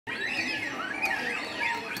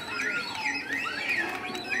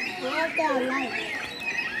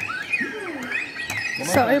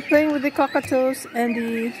So are you playing with the cockatoos and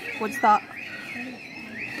the, what's that?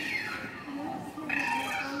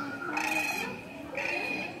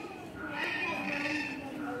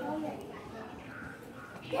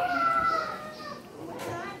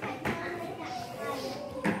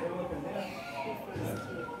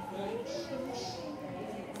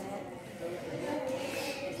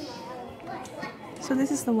 So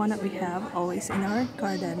this is the one that we have always in our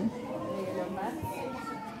garden.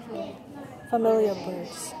 Familiar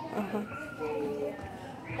birds.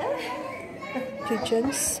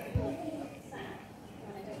 Pigeons.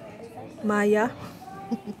 Maya.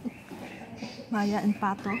 Maya and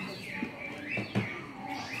Pato.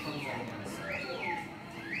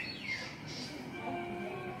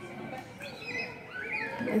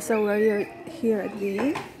 And so we're here at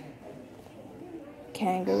the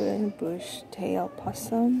kangaroo and bush tail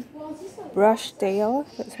possum. Brush tail,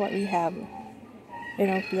 that's what we have in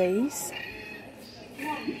our place.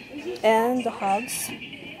 And the hogs.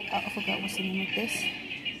 I forgot what's the name of this.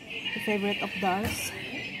 The favorite of Dar's.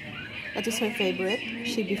 That is her favorite.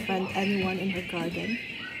 She befriends anyone in her garden.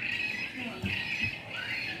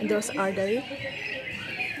 And those are they.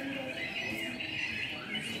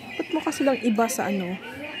 Ba't mo kasi lang iba sa ano?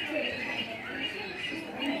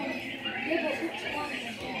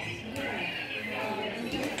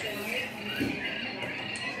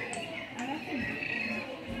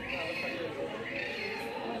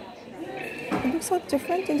 It looks so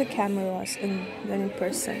different in the cameras than in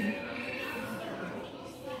person.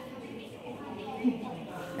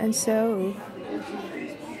 And so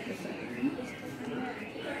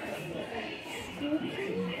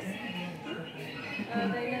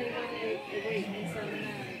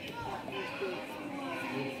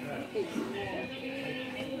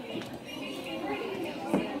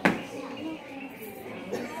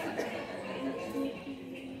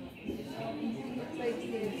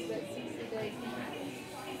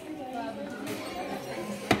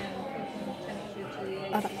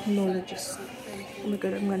arachnologist. Oh my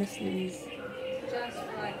god, I'm gonna sneeze.